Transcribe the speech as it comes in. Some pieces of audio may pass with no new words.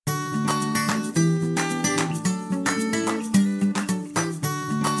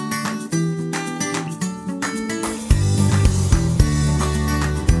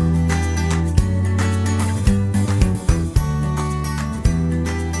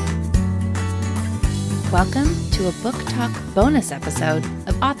Welcome to a Book Talk bonus episode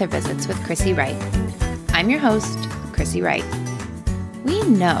of Author Visits with Chrissy Wright. I'm your host, Chrissy Wright. We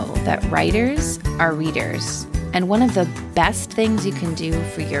know that writers are readers, and one of the best things you can do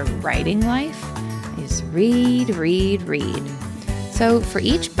for your writing life is read. So for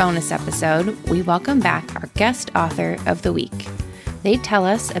each bonus episode, we welcome back our guest author of the week. They tell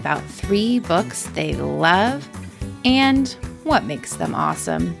us about 3 books they love and what makes them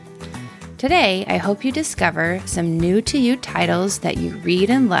awesome. Today, I hope you discover some new-to-you titles that you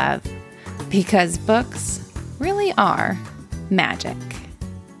read and love, because books really are magic.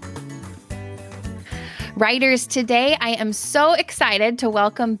 Writers, today I am so excited to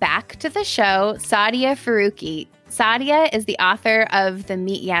welcome back to the show Saadia Farooqui. Saadia is the author of the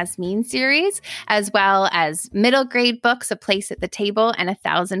Meet Yasmin series, as well as middle grade books, A Place at the Table, and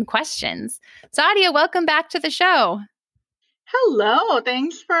 1,000 Questions. Saadia, welcome back to the show. Hello,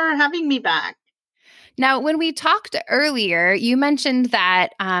 thanks for having me back. Now, when we talked earlier, you mentioned that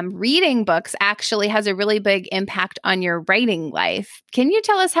reading books actually has a really big impact on your writing life. Can you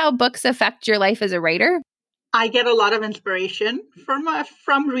tell us how books affect your life as a writer? I get a lot of inspiration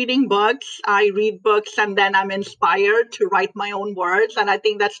from reading books. I read books and then I'm inspired to write my own words. And I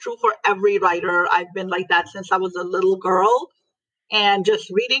think that's true for every writer. I've been like that since I was a little girl. And just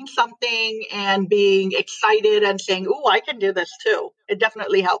reading something and being excited and saying, "Oh, I can do this too." It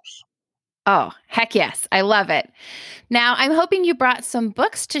definitely helps. Oh, heck yes. I love it. Now, I'm hoping you brought some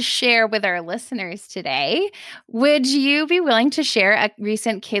books to share with our listeners today. Would you be willing to share a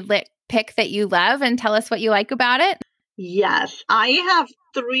recent Kidlit pick that you love and tell us what you like about it? Yes, I have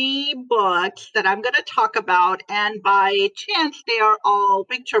 3 books that I'm going to talk about. And by chance, they are all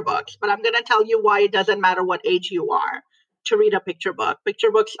picture books. But I'm going to tell you why it doesn't matter what age you are to read a picture book. Picture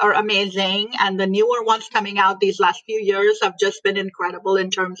books are amazing. And the newer ones coming out these last few years have just been incredible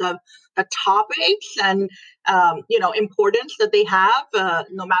in terms of the topics and, importance that they have.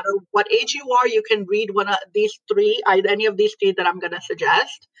 No matter what age you are, you can read one of these 3, any of these 3 that I'm going to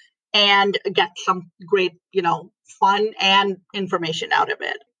suggest, and get some great, fun and information out of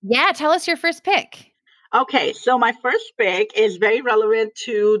it. Yeah, tell us your first pick. Okay, so my first pick is very relevant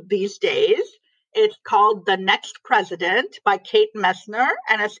to these days. It's called The Next President by Kate Messner,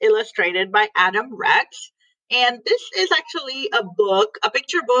 and it's illustrated by Adam Rex. And this is actually a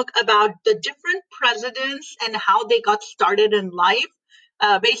picture book about the different presidents and how they got started in life.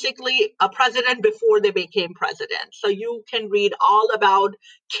 Basically, a president before they became president. So you can read all about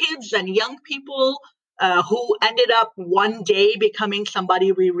kids and young people who ended up one day becoming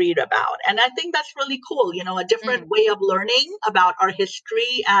somebody we read about. And I think that's really cool, a different way of learning about our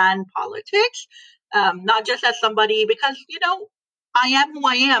history and politics, not just as somebody, because, I am who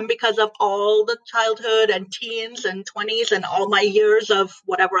I am because of all the childhood and teens and 20s and all my years of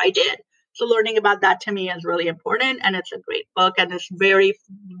whatever I did. So learning about that to me is really important, and it's a great book, and it's very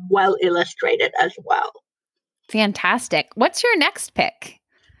well illustrated as well. Fantastic. What's your next pick?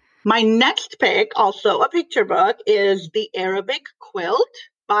 My next pick, also a picture book, is The Arabic Quilt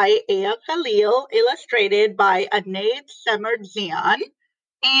by Aya Khalil, illustrated by Anaid Semerdzian.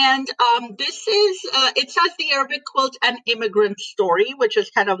 And this is, it says The Arabic Quilt, An Immigrant Story, which is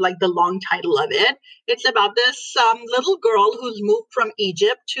kind of like the long title of it. It's about this little girl who's moved from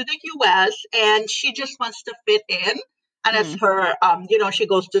Egypt to the U.S. and she just wants to fit in. And it's her, she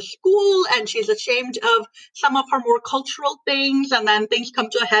goes to school and she's ashamed of some of her more cultural things. And then things come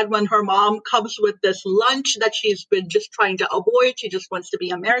to a head when her mom comes with this lunch that she's been just trying to avoid. She just wants to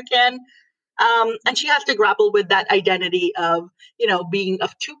be American. And she has to grapple with that identity of, being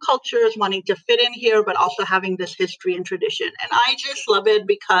of 2 cultures, wanting to fit in here, but also having this history and tradition. And I just love it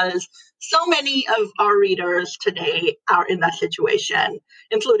because so many of our readers today are in that situation,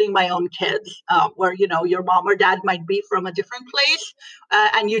 including my own kids, where, your mom or dad might be from a different place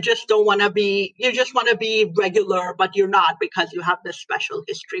and you just don't want to be, you just want to be regular, but you're not because you have this special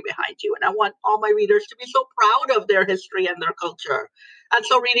history behind you. And I want all my readers to be so proud of their history and their culture. And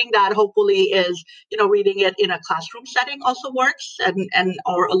so reading that hopefully is, reading it in a classroom setting also works and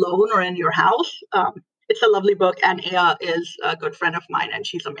or alone or in your house. It's a lovely book, and Aya is a good friend of mine, and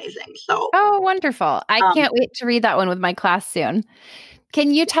she's amazing. So, oh, wonderful. I can't wait to read that one with my class soon.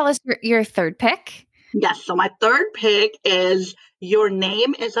 Can you tell us your third pick? Yes. So my third pick is Your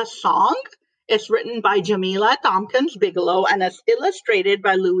Name is a Song. It's written by Jamila Tompkins Bigelow, and it's illustrated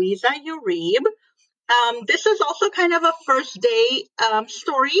by Louisa Uribe. This is also kind of a first day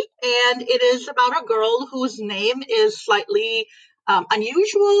story, and it is about a girl whose name is slightly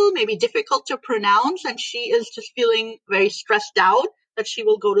unusual, maybe difficult to pronounce, and she is just feeling very stressed out that she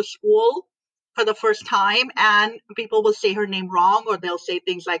will go to school for the first time, and people will say her name wrong, or they'll say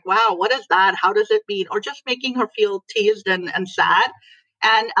things like, wow, what is that? How does it mean? Or just making her feel teased and sad.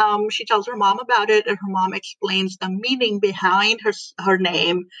 And she tells her mom about it, and her mom explains the meaning behind her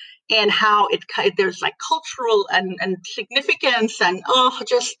name and how there's like cultural and significance, and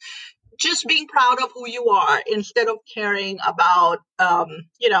just being proud of who you are instead of caring about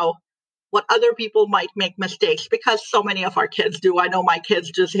what other people might make mistakes, because so many of our kids do. I know my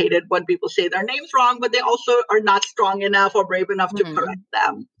kids just hate it when people say their names wrong, but they also are not strong enough or brave enough to correct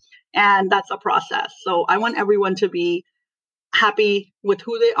them. And that's a process. So I want everyone to be happy with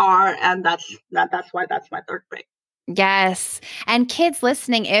who they are. And that's why that's my third pick. Yes. And kids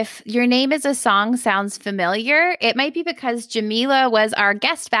listening, if your name is a song sounds familiar, it might be because Jamila was our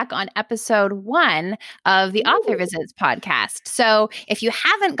guest back on episode 1 of the Author Visits podcast. So if you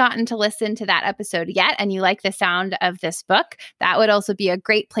haven't gotten to listen to that episode yet and you like the sound of this book, that would also be a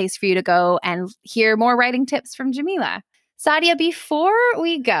great place for you to go and hear more writing tips from Jamila. Sadia, before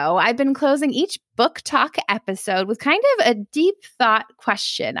we go, I've been closing each book talk episode with kind of a deep thought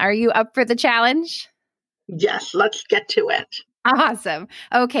question. Are you up for the challenge? Yes, let's get to it. Awesome.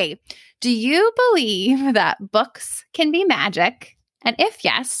 Okay. Do you believe that books can be magic? And if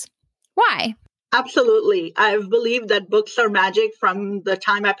yes, why? Absolutely. I've believed that books are magic from the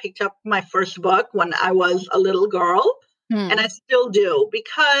time I picked up my first book when I was a little girl. And I still do,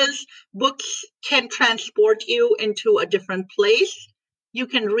 because books can transport you into a different place. You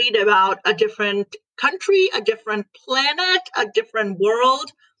can read about a different country, a different planet, a different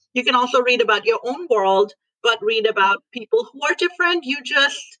world. You can also read about your own world, but read about people who are different.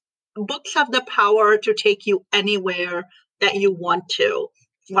 Books have the power to take you anywhere that you want to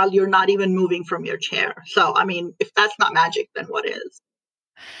while you're not even moving from your chair. So, I mean, if that's not magic, then what is?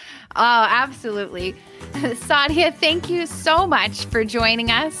 Oh, absolutely. Sadia, thank you so much for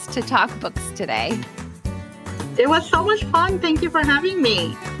joining us to talk books today. It was so much fun. Thank you for having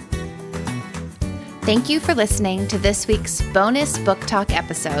me. Thank you for listening to this week's bonus book talk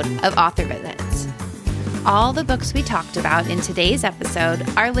episode of Author Visits. All the books we talked about in today's episode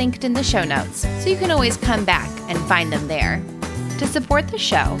are linked in the show notes, so you can always come back and find them there. To support the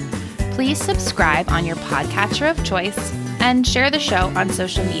show, please subscribe on your podcatcher of choice and share the show on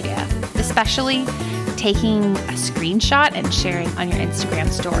social media, especially taking a screenshot and sharing on your Instagram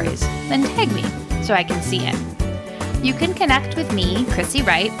stories. Then tag me so I can see it. You can connect with me, Chrissy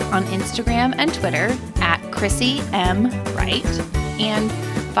Wright, on Instagram and Twitter at Chrissy M. Wright, and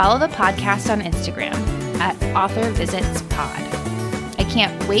follow the podcast on Instagram at Author Visits Pod. I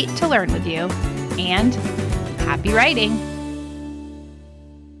can't wait to learn with you, and happy writing!